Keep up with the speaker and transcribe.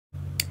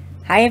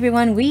Hi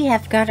everyone, we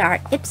have got our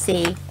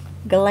Ipsy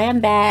Glam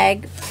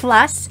Bag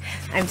Plus.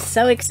 I'm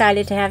so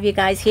excited to have you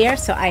guys here,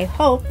 so I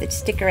hope that you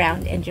stick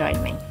around and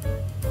join me.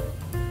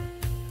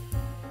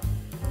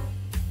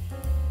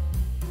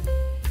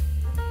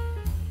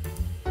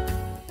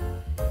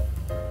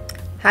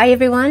 Hi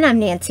everyone, I'm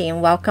Nancy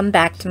and welcome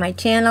back to my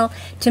channel.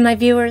 To my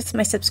viewers,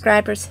 my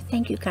subscribers,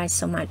 thank you guys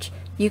so much.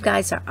 You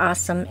guys are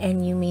awesome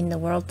and you mean the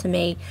world to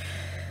me.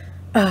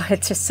 Oh,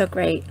 it's just so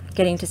great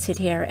getting to sit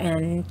here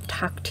and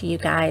talk to you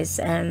guys,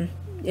 and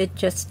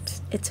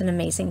it's an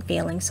amazing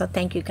feeling. So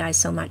thank you guys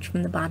so much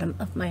from the bottom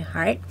of my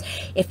heart.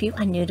 If you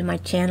are new to my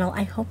channel,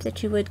 I hope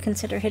that you would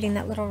consider hitting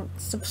that little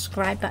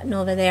subscribe button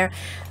over there.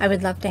 I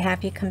would love to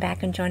have you come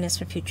back and join us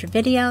for future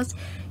videos.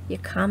 Your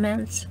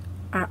comments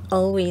are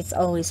always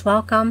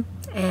welcome,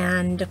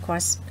 and of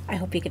course I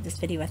hope you give this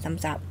video a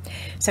thumbs up.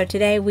 So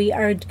today we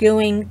are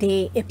doing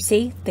the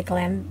Ipsy, the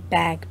Glam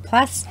Bag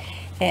Plus.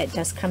 It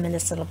does come in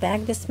this little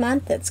bag this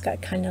month. It's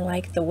got kind of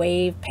like the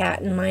wave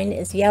pattern. Mine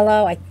is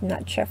yellow. I'm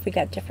not sure if we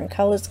got different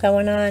colors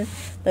going on.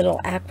 Little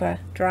aqua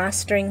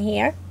drawstring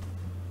here.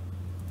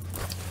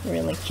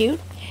 Really cute.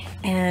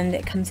 And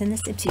it comes in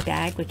this Ipsy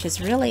bag, which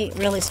is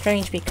really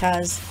strange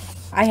because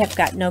I have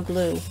got no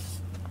glue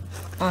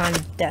on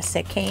this.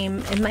 It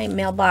came in my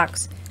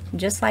mailbox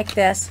just like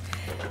this,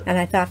 and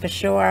I thought for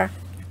sure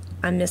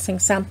I'm missing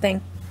something.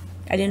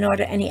 I didn't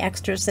order any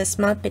extras this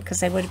month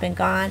because I would have been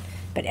gone,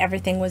 but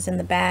everything was in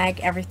the bag.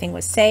 Everything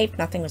was safe.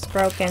 Nothing was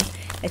broken.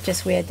 It's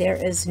just weird. There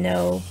is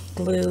no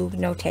glue,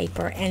 no tape,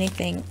 or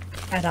anything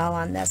at all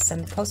on this.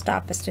 And the post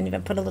office didn't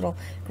even put a little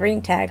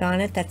green tag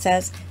on it that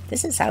says,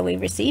 this is how we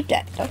received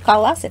it. Don't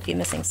call us if you're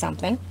missing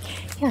something.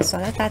 Yeah, so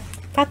I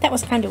thought that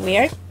was kind of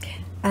weird.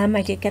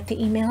 I did get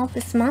the email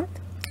this month,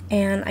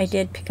 and I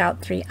did pick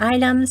out 3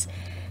 items.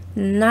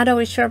 Not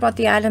always sure about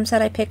the items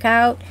that I pick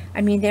out.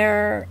 I mean,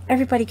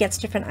 everybody gets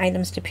different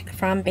items to pick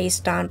from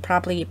based on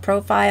probably your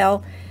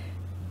profile.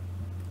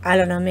 I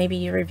don't know, maybe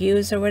your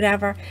reviews or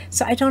whatever.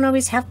 So I don't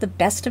always have the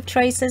best of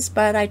choices,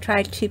 but I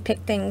try to pick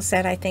things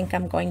that I think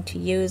I'm going to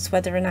use,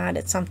 whether or not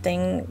it's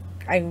something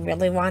I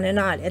really want or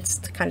not. It's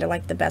kind of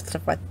like the best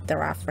of what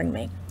they're offering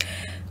me.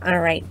 All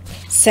right,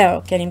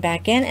 so getting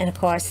back in, and of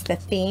course the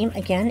theme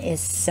again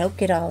is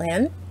soak it all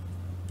in.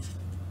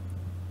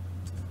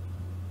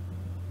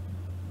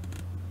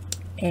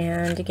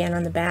 And again,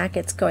 on the back,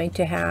 it's going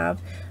to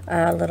have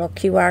a little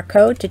QR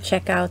code to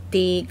check out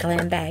the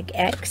Glam Bag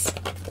X.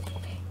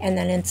 And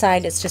then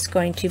inside, it's just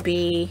going to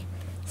be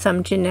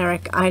some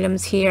generic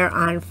items here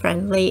on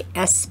friendly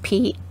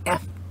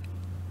SPF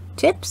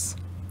tips.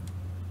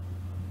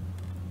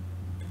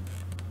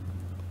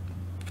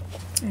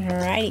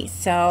 Alrighty,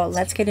 so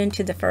let's get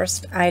into the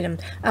first item.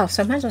 Oh,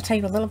 so I might as well tell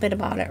you a little bit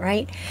about it,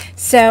 right?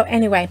 So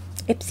anyway,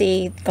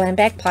 Ipsy Glam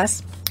Bag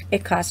Plus,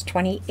 it costs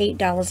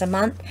 $28 a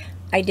month.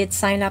 I did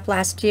sign up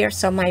last year,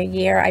 so my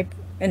year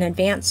in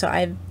advance, so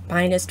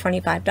mine is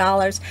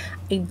 $25.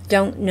 I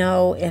don't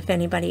know if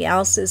anybody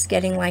else is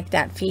getting like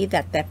that fee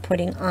that they're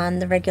putting on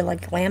the regular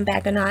Glam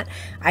Bag or not.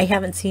 I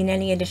haven't seen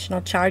any additional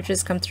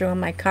charges come through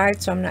on my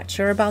card, so I'm not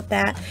sure about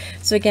that.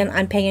 So again,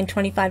 I'm paying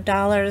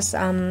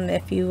 $25.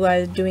 If you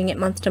are doing it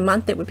month to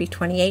month, it would be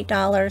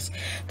 $28.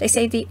 They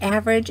say the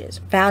average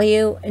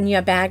value in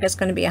your bag is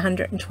going to be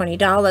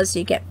 $120.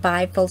 You get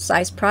 5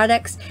 full-size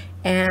products,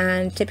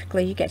 and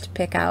typically you get to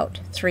pick out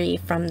 3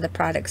 from the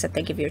products that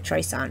they give you a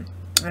choice on.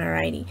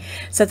 Alrighty,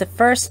 so the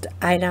first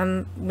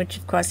item, which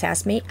of course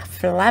has me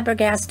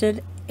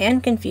flabbergasted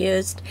and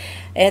confused,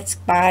 it's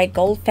by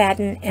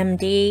Goldfaden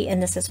MD,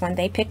 and this is one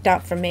they picked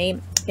up for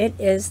me. It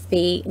is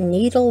the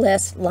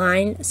Needleless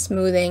Line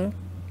Smoothing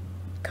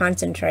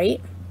Concentrate,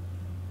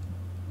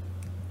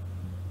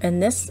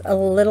 and this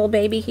little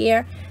baby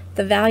here,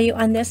 the value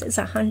on this is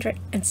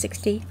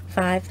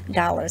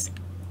 $165.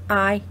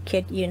 I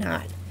kid you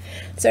not.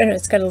 So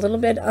it's got a little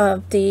bit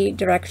of the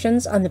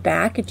directions on the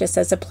back. It just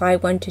says apply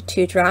 1 to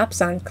 2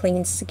 drops on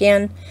clean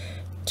skin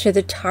to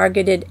the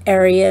targeted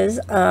areas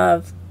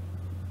of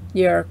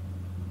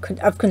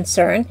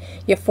concern,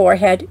 your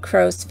forehead,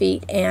 crow's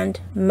feet, and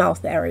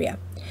mouth area.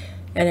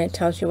 And it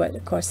tells you what,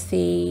 of course,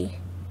 the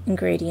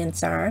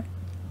ingredients are.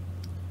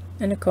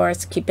 And of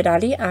course, keep it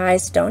out of your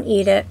eyes, don't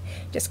eat it,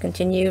 just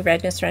continue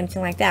redness or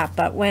anything like that.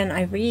 But when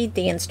I read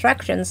the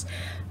instructions,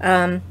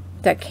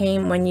 that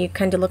came when you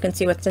kind of look and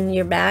see what's in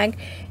your bag,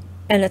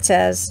 and it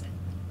says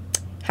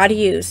how to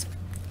use.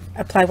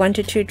 Apply 1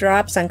 to 2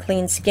 drops on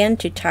clean skin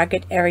to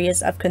target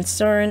areas of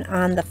concern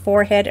on the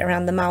forehead,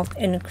 around the mouth,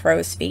 and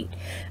crow's feet.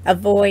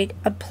 Avoid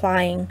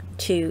applying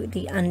to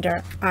the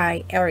under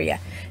eye area.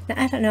 Now,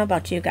 I don't know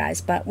about you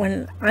guys, but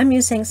when I'm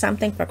using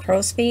something for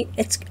crow's feet,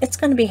 it's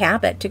going to be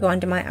habit to go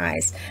under my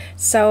eyes.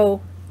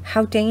 So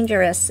how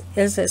dangerous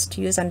is this to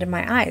use under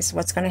my eyes?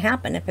 What's going to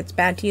happen if it's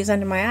bad to use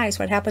under my eyes?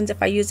 What happens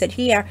if I use it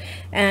here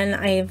and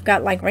I've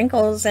got like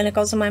wrinkles and it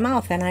goes in my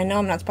mouth and I know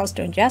I'm not supposed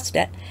to ingest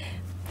it?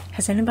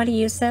 Has anybody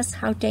used this?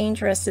 How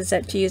dangerous is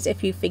it to use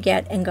if you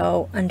forget and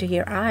go under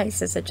your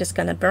eyes? Is it just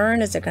going to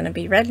burn? Is it going to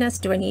be redness?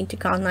 Do I need to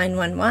call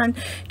 911?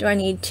 Do I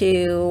need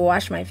to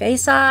wash my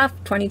face off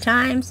 20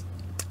 times?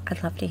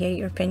 I'd love to hear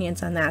your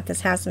opinions on that.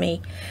 This has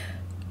me,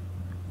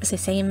 as they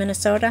say in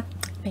Minnesota,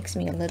 makes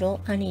me a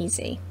little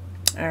uneasy.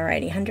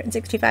 Alrighty,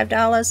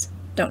 $165.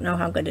 Don't know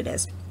how good it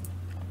is.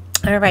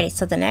 Alrighty,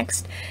 so the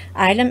next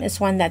item is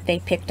one that they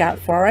picked out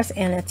for us,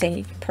 and it's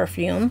a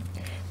perfume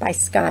by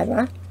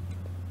Skyla.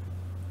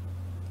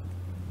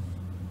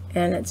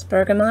 And it's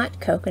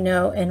bergamot,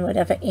 coconut, and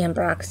whatever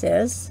ambrox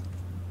is.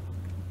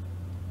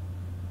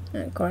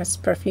 And of course,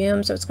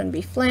 perfume, so it's going to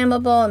be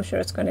flammable. I'm sure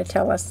it's going to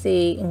tell us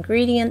the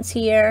ingredients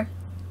here.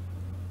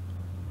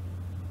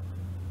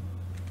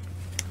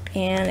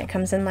 And it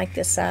comes in like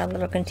this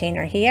little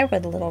container here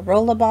with a little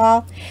roller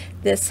ball.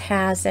 This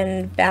has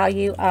a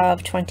value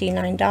of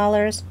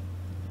 $29.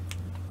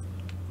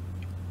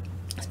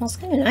 It smells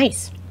kind of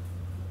nice.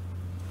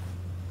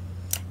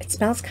 It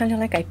smells kind of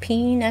like a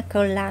pina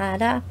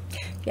colada.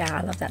 Yeah,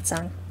 I love that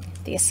song,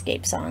 the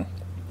Escape song.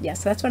 Yeah,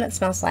 so that's what it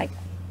smells like,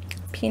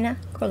 pina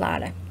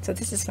colada. So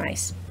this is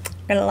nice.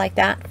 I'm gonna like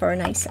that for a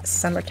nice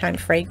summertime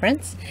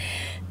fragrance.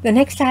 The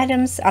next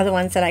items are the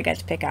ones that I got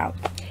to pick out.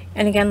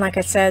 And again, like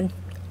I said,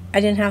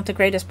 I didn't have the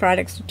greatest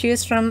products to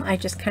choose from. I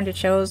just kind of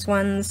chose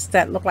ones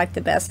that looked like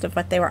the best of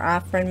what they were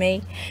offering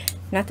me.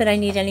 Not that I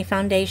need any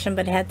foundation,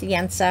 but I had the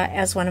Yensa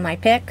as one of my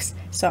picks,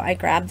 so I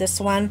grabbed this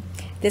one.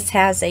 This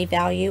has a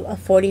value of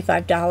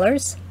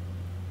 $45.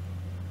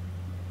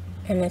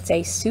 And it's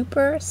a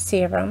super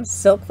serum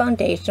silk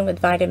foundation with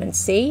vitamin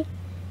C,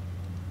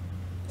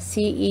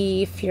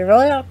 CE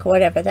ferulic,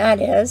 whatever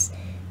that is,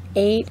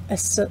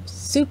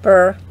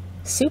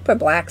 super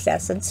black's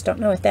essence, don't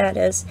know what that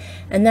is,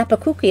 and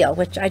Napakukio,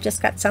 which I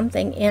just got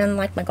something in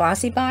like my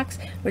glossy box,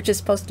 which is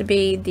supposed to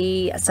be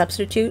the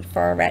substitute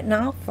for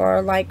retinol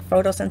for like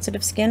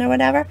photosensitive skin or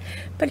whatever,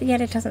 but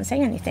yet it doesn't say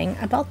anything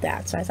about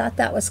that, so I thought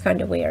that was kind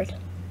of weird.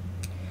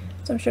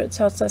 So I'm sure it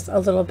tells us a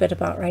little bit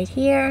about right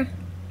here.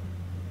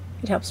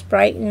 It helps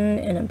brighten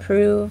and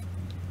improve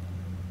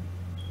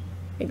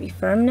maybe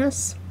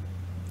firmness,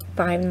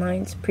 fine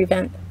lines,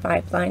 prevent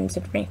fine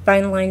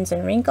lines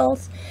and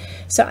wrinkles.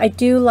 So I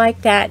do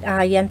like that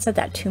Yensa,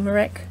 that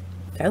turmeric,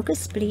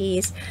 focus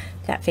please,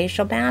 that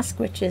facial mask,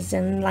 which is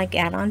in like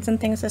add-ons and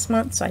things this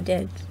month, so I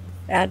did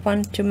add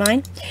one to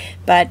mine.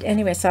 But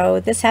anyway, so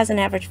this has an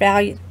average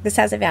value, this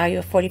has a value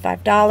of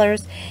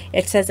 $45.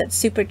 It says it's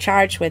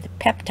supercharged with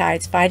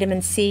peptides,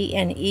 vitamin C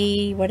and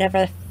E,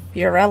 whatever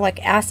ferulic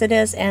acid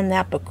is, and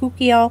that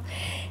Napakukio.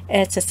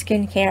 It's a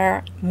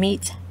skincare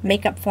meets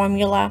makeup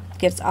formula,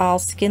 gives all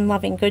skin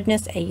loving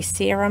goodness a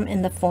serum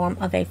in the form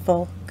of a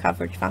full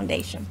coverage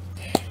foundation.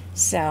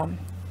 So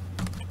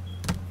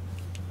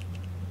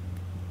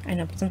I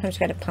know sometimes you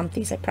got to pump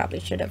these. I probably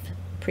should have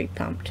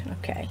pre-pumped.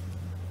 Okay,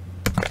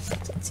 so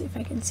let's see if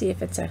I can see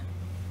if it's a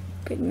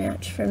good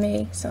match for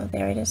me. So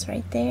there it is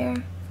right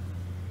there.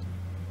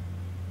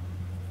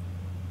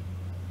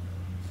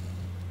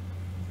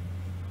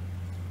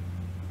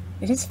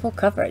 It is full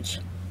coverage.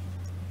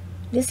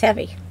 It is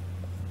heavy.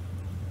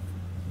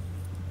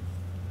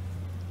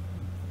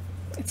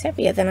 It's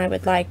heavier than I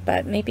would like,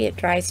 but maybe it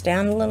dries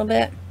down a little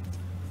bit.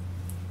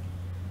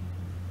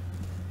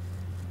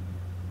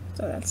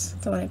 So that's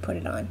the one I put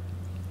it on.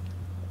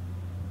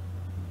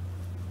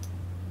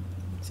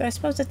 So I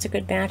suppose it's a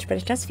good match, but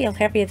it does feel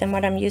heavier than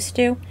what I'm used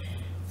to.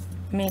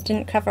 I mean, it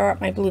didn't cover up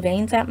my blue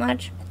veins that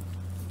much.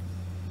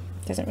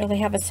 Doesn't really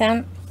have a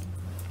scent.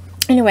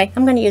 Anyway,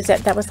 I'm going to use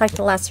it. That was like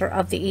the lesser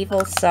of the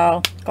evils,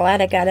 so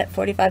glad I got it.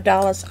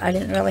 $45. I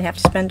didn't really have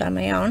to spend on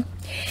my own.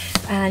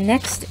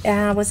 Next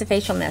was a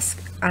facial mist,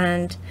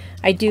 and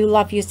I do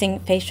love using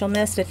facial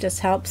mist. It just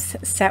helps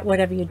set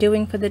whatever you're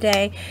doing for the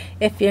day.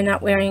 If you're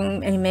not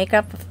wearing any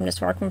makeup, if I'm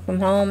just working from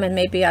home and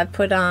maybe I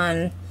put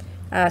on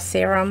a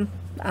serum,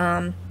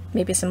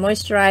 maybe some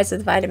moisturizer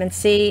with vitamin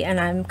C, and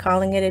I'm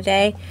calling it a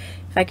day.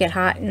 If I get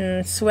hot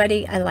and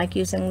sweaty, I like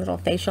using little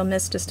facial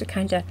mist just to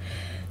kind of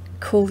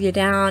cool you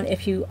down.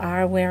 If you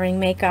are wearing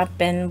makeup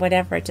and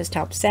whatever, it just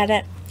helps set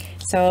it.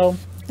 So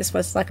this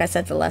was, like I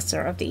said, the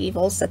lesser of the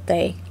evils that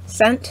they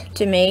sent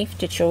to me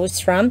to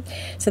choose from.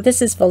 So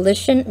this is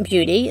Volition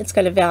Beauty. It's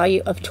got a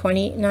value of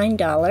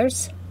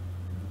 $29,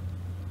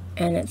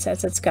 and it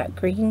says it's got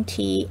green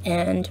tea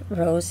and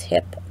rose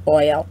hip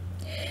oil.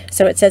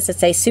 So it says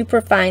it's a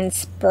super fine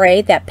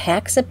spray that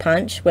packs a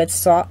punch with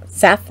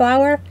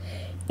safflower,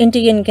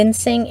 Indian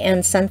ginseng,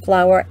 and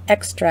sunflower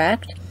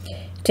extract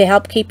to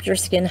help keep your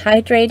skin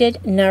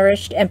hydrated,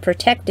 nourished, and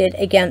protected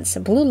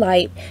against blue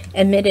light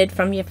emitted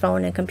from your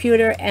phone and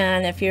computer.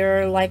 And if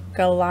you're like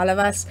a lot of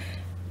us,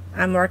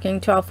 I'm working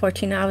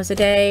 12-14 hours a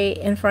day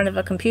in front of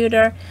a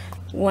computer.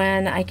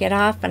 When I get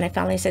off and I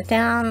finally sit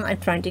down, I'm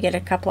trying to get a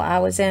couple of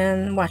hours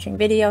in watching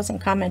videos and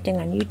commenting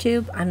on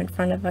YouTube. I'm in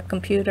front of a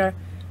computer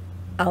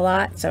a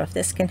lot, so if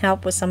this can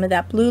help with some of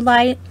that blue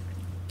light,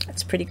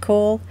 it's pretty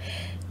cool.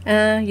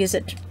 Use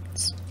it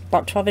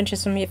about 12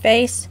 inches from your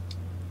face.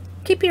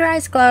 Keep your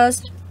eyes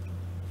closed.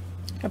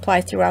 Apply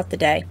throughout the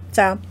day.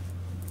 So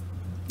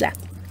yeah,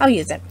 I'll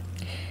use it.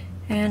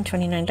 And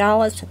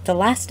 $29. The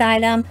last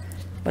item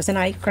was an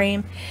eye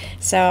cream.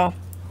 So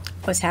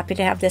I was happy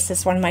to have this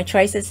as one of my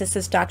choices. This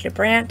is Dr.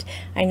 Brandt.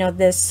 I know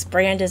this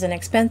brand is an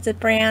expensive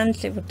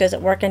brand. Does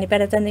it work any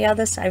better than the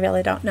others? I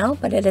really don't know,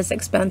 but it is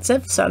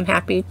expensive, so I'm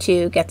happy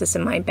to get this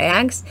in my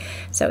bags.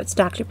 So it's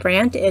Dr.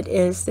 Brandt. It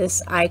is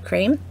this eye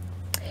cream,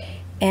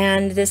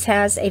 and this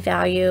has a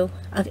value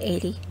of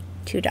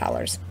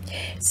 $82.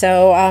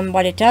 So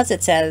what it does,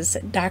 it says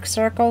dark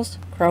circles,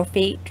 crow's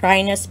feet,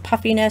 dryness,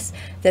 puffiness.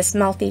 This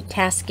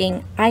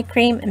multitasking eye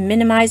cream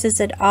minimizes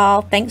it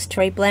all thanks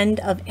to a blend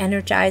of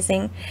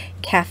energizing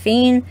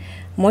caffeine,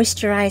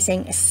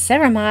 moisturizing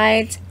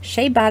ceramides,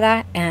 shea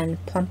butter,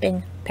 and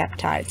plumping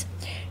peptides.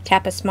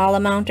 Tap a small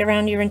amount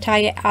around your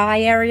entire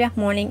eye area,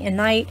 morning and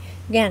night.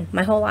 Again,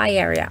 my whole eye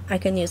area I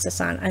can use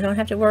this on. I don't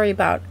have to worry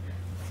about,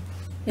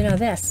 you know,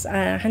 this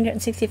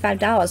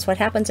 $165. What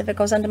happens if it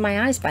goes under my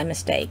eyes by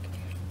mistake?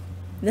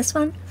 This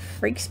one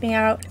freaks me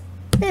out.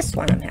 This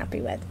one I'm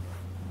happy with.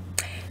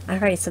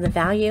 Alright, so the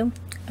value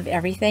of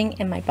everything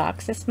in my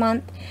box this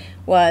month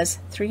was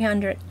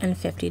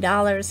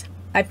 $350.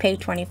 I paid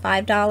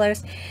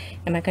 $25.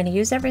 Am I going to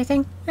use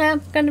everything? Yeah,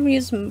 I'm going to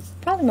use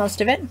probably most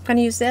of it. I'm going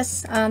to use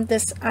this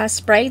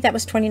spray that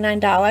was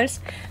 $29.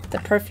 The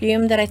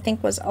perfume that I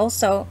think was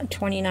also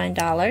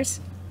 $29.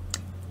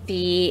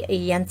 The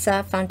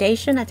Yensa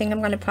foundation, I think I'm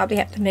going to probably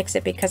have to mix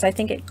it because I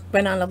think it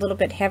went on a little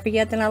bit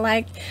heavier than I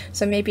liked.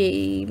 So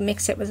maybe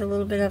mix it with a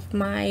little bit of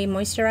my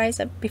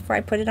moisturizer before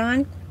I put it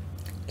on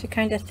to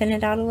kind of thin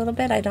it out a little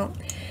bit. I don't,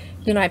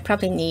 you know, I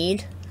probably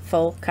need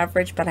full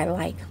coverage, but I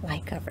like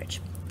light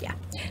coverage. Yeah,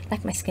 I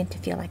like my skin to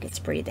feel like it's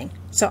breathing.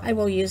 So I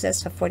will use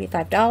this for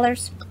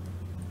 $45.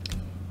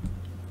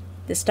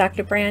 This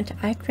Dr. Brandt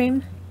eye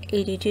cream,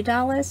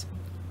 $82.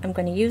 I'm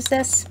going to use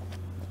this.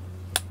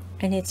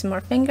 I need some more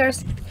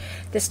fingers.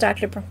 This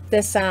Gold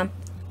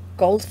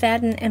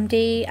Faden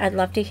MD, I'd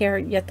love to hear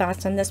your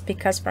thoughts on this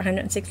because for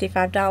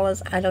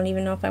 $165, I don't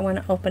even know if I want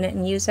to open it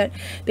and use it,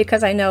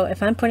 because I know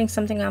if I'm putting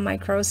something on my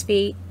crow's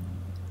feet,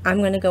 I'm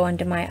going to go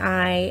under my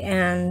eye,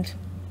 and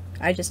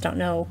I just don't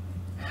know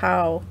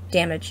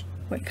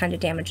what kind of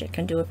damage it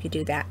can do if you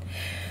do that.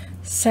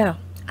 So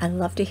I'd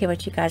love to hear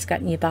what you guys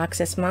got in your box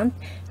this month.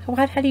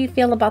 How do you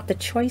feel about the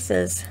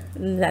choices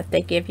that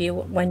they give you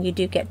when you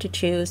do get to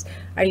choose?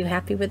 Are you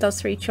happy with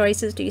those 3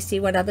 choices? Do you see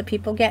what other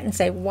people get and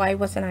say, why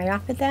wasn't I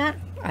offered that?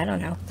 I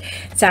don't know.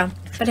 So,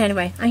 but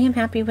anyway, I am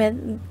happy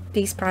with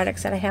these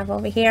products that I have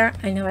over here.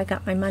 I know I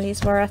got my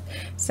money's worth,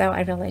 so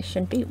I really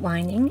shouldn't be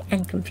whining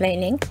and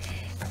complaining.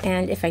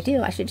 And if I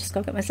do, I should just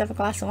go get myself a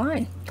glass of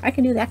wine. I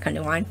can do that kind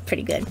of wine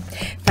pretty good.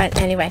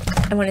 But anyway,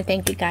 I want to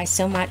thank you guys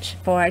so much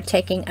for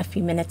taking a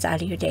few minutes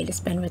out of your day to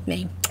spend with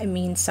me. It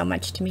means so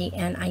much to me,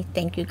 and I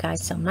thank you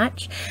guys so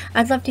much.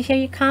 I'd love to hear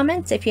your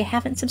comments. If you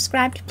haven't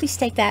subscribed, please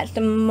take that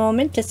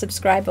moment to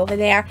subscribe over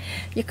there.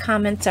 Your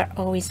comments are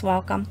always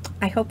welcome.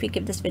 I hope you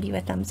give this video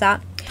a thumbs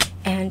up.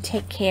 And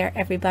take care,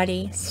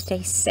 everybody.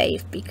 Stay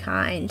safe, be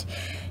kind,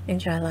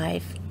 enjoy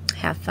life.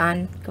 Have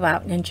fun, go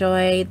out and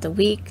enjoy the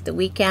week, the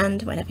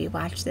weekend, whenever you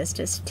watch this.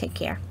 Just take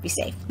care, be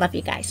safe. Love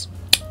you guys.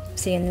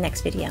 See you in the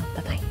next video.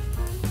 Bye-bye.